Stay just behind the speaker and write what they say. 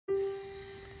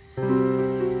You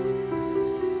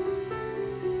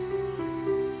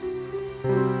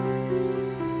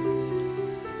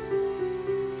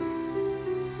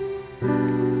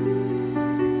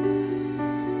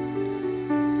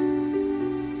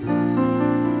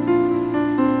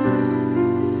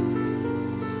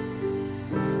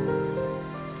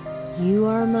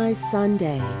are my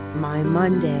Sunday, my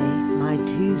Monday, my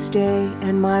Tuesday,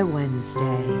 and my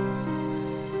Wednesday.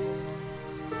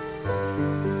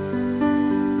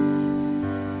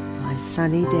 My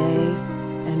sunny day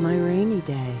and my rainy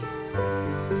day.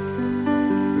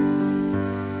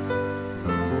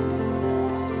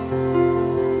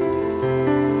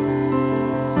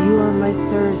 You are my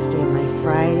Thursday, my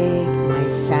Friday, my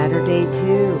Saturday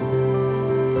too.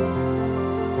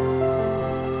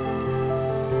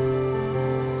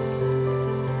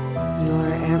 You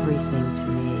are everything to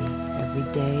me, every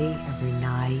day, every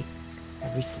night,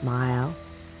 every smile,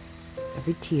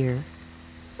 every tear.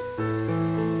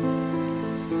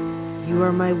 You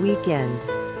are my weekend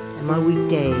and my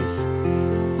weekdays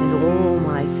and all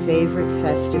my favorite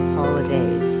festive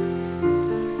holidays.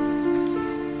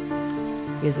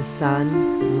 You're the sun,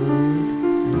 the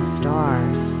moon, and the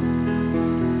stars.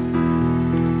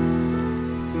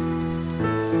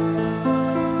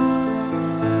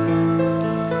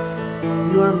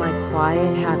 You are my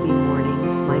quiet, happy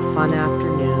mornings, my fun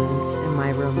afternoons, and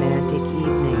my romantic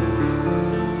evenings.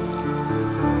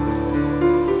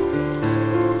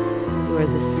 You are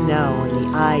the snow and the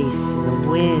ice and the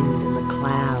wind and the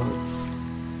clouds.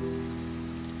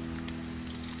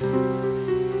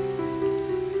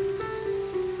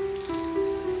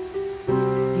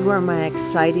 You are my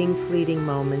exciting, fleeting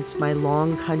moments, my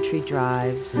long country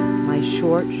drives, my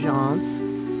short jaunts,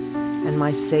 and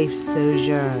my safe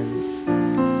sojourns.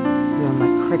 You are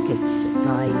my crickets at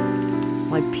night,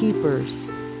 my peepers,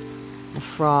 my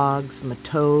frogs, my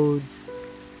toads.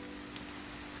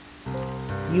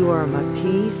 You are my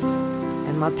peace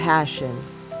and my passion,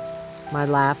 my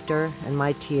laughter and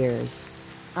my tears.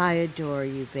 I adore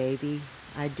you, baby.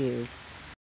 I do.